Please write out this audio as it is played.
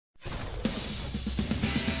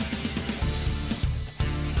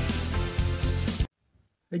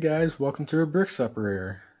Hey guys, welcome to a Brick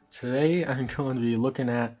Separator. Today I'm going to be looking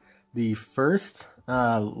at the first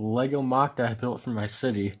Lego MOC that I built for my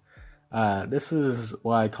city. This is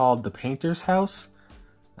what I called the painter's house.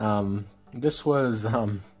 This was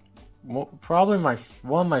probably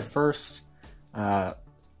one of my first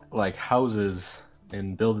like houses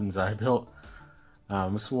and buildings that I built.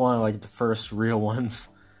 This is one of like the first real ones.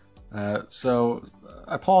 So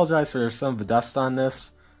I apologize for some of the dust on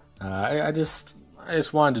this. I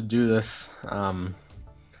just wanted to do this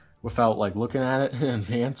without like looking at it in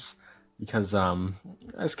advance because I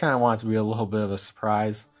just kind of want it to be a little bit of a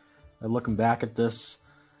surprise. Looking back at this,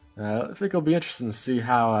 I think it'll be interesting to see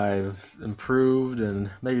how I've improved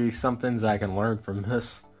and maybe some things I can learn from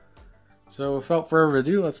this. So without further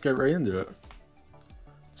ado, let's get right into it.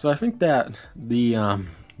 So I think that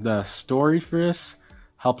the story for this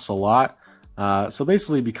helps a lot. So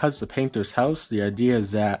basically, because the painter's house, the idea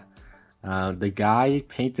is that the guy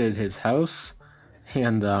painted his house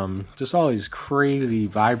and just all these crazy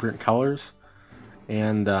vibrant colors,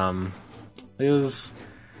 and I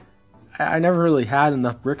never really had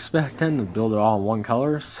enough bricks back then to build it all in one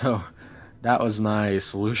color, so that was my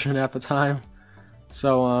solution at the time.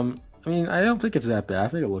 So I mean, I don't think it's that bad. I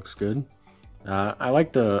think it looks good. I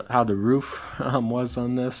like how the roof was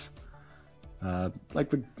on this.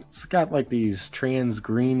 It's got like these trans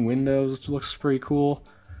green windows, which looks pretty cool.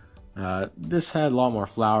 This had a lot more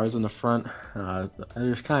flowers in the front. I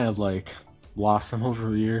just kind of like lost them over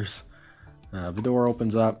the years. The door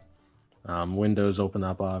opens up, windows open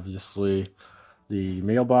up obviously. The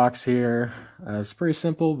mailbox here is pretty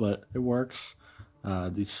simple, but it works.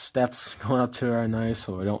 These steps going up to it are nice,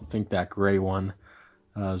 so I don't think that gray one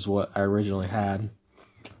is what I originally had.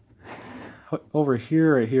 Over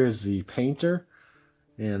here, right here is the painter,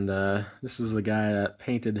 and this is the guy that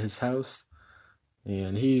painted his house.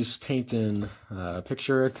 And he's painting a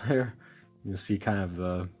picture right there. You can see kind of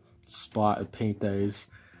a spot of paint that he's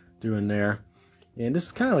doing there. And this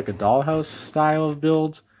is kind of like a dollhouse style of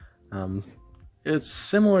build. It's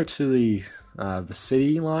similar to the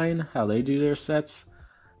city line, how they do their sets.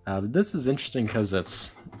 But this is interesting because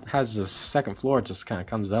it has this second floor. It just kind of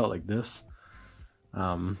comes out like this.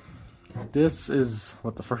 This is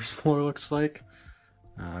what the first floor looks like.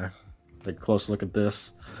 Take a close look at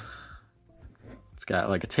this. It's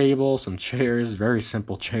got like a table, some chairs, very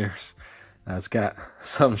simple chairs. It's got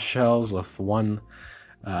some shelves with one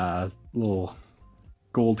little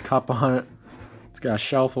gold cup on it. It's got a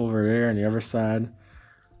shelf over there on the other side.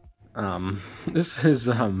 This is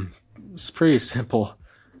it's pretty simple.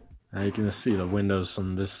 You can just see the windows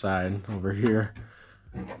from this side over here.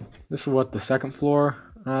 This is what the second floor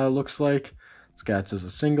looks like. It's got just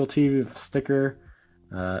a single TV with a sticker.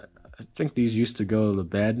 I think these used to go to the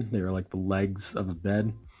bed. They were like the legs of a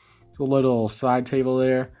bed. It's a little side table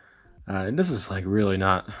there. And this is like really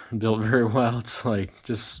not built very well. It's like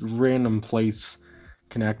just random plates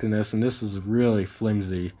connecting this, and this is really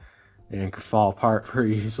flimsy and could fall apart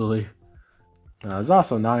pretty easily. There's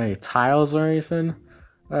also not any tiles or anything.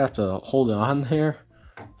 I have to hold it on here.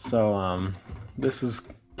 So this is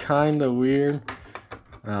kind of weird.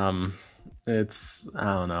 It's, I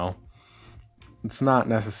don't know. It's not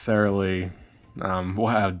necessarily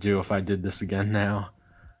what I would do if I did this again now.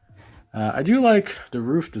 I do like the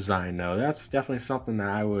roof design though. That's definitely something that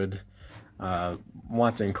I would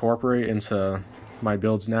want to incorporate into my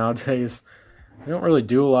builds nowadays. I don't really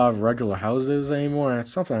do a lot of regular houses anymore, and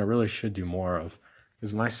it's something I really should do more of,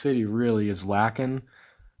 because my city really is lacking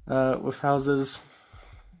with houses.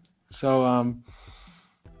 So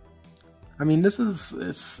I mean,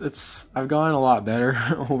 I've gotten a lot better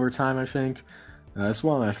over time, I think. It's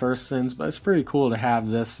one of my first things, but it's pretty cool to have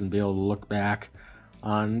this and be able to look back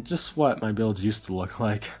on just what my builds used to look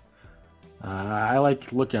like. I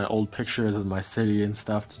like looking at old pictures of my city and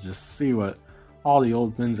stuff to just see what all the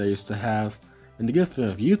old things I used to have. And the gift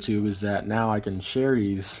of YouTube is that now I can share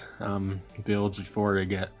these builds before they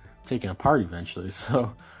get taken apart eventually.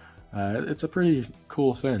 So it's a pretty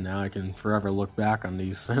cool thing. Now I can forever look back on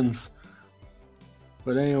these things.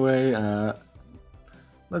 But anyway,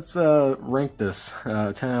 let's rank this 10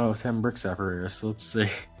 out of 10 brick separators. So let's see.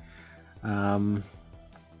 I'm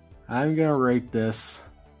gonna rate this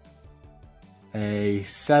a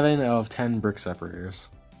 7 out of 10 brick separators.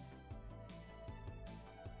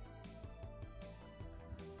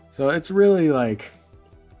 So it's really like,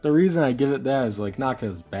 the reason I give it that is like not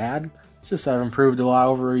because it's bad. It's just I've improved a lot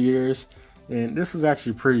over the years, and this was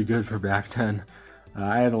actually pretty good for back then.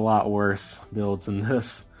 I had a lot worse builds than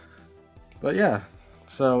this. But yeah.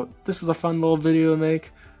 So this was a fun little video to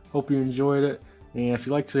make. Hope you enjoyed it. And if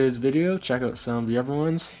you liked today's video, check out some of the other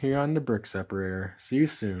ones here on the Brick Separator. See you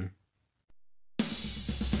soon.